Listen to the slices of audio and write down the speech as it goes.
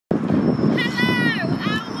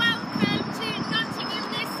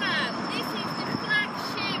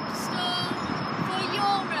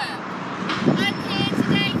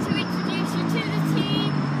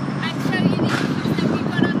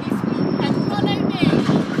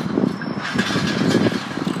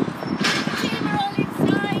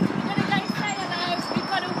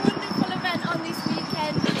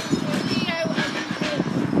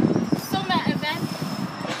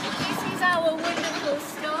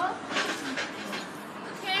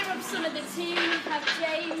have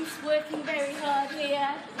James working very hard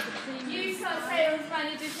here. You've got sales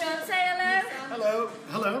manager Sean. Say hello. Hello.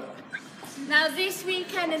 Hello. Now this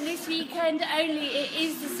weekend and this weekend only, it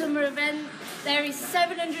is the summer event. There is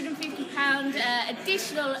 £750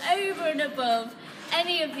 additional over and above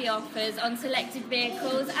any of the offers on selected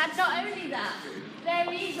vehicles, and not only that,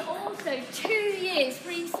 there is also 2 years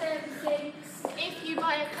free servicing if you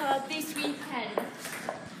buy a car this weekend.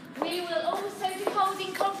 We will also be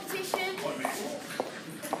holding competitions,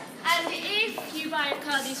 and if you buy a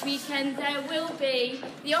car this weekend, there will be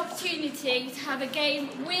the opportunity to have a game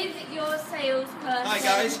with your salesperson. Hi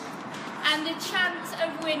guys. And the chance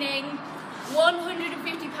of winning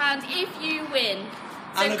 £150 if you win.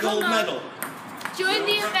 So And a gold medal. Join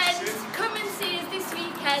the event, come and see us this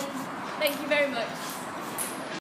weekend. Thank you very much.